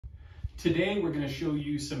Today we're going to show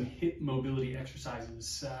you some hip mobility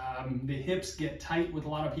exercises. The hips get tight with a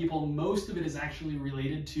lot of people. Most of it is actually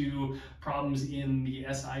related to problems in the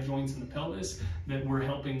SI joints and the pelvis that we're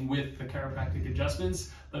helping with the chiropractic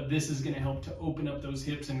adjustments, but this is going to help to open up those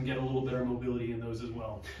hips and get a little better mobility in those as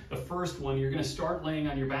well. The first one, you're going to start laying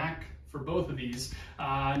on your back for both of these,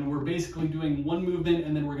 and we're basically doing one movement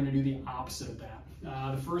and then we're going to do the opposite of that.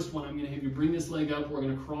 The first one, I'm going to have you bring this leg up, we're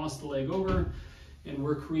going to cross the leg over, and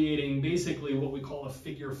we're creating basically what we call a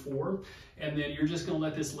figure four. And then you're just going to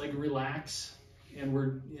let this leg relax, and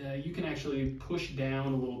you can actually push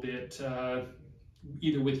down a little bit,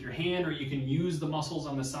 either with your hand, or you can use the muscles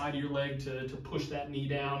on the side of your leg to push that knee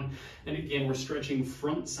down. And again, we're stretching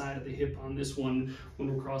front side of the hip on this one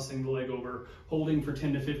when we're crossing the leg over, holding for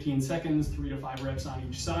 10 to 15 seconds, 3 to 5 reps on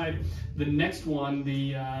each side. The next one,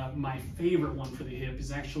 my favorite one for the hip,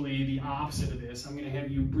 is actually the opposite of this. I'm going to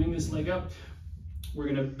have you bring this leg up. We're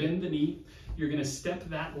going to bend the knee. You're going to step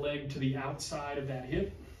that leg to the outside of that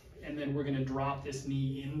hip, and then we're going to drop this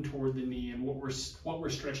knee in toward the knee. And what we're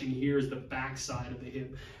stretching here is the back side of the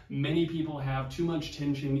hip. Many people have too much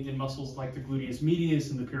tension in muscles like the gluteus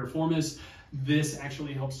medius and the piriformis. This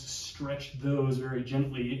actually helps to stretch those very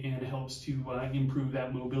gently and helps to improve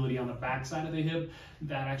that mobility on the back side of the hip.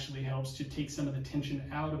 That actually helps to take some of the tension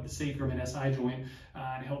out of the sacrum and SI joint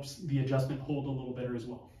and helps the adjustment hold a little better as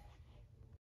well.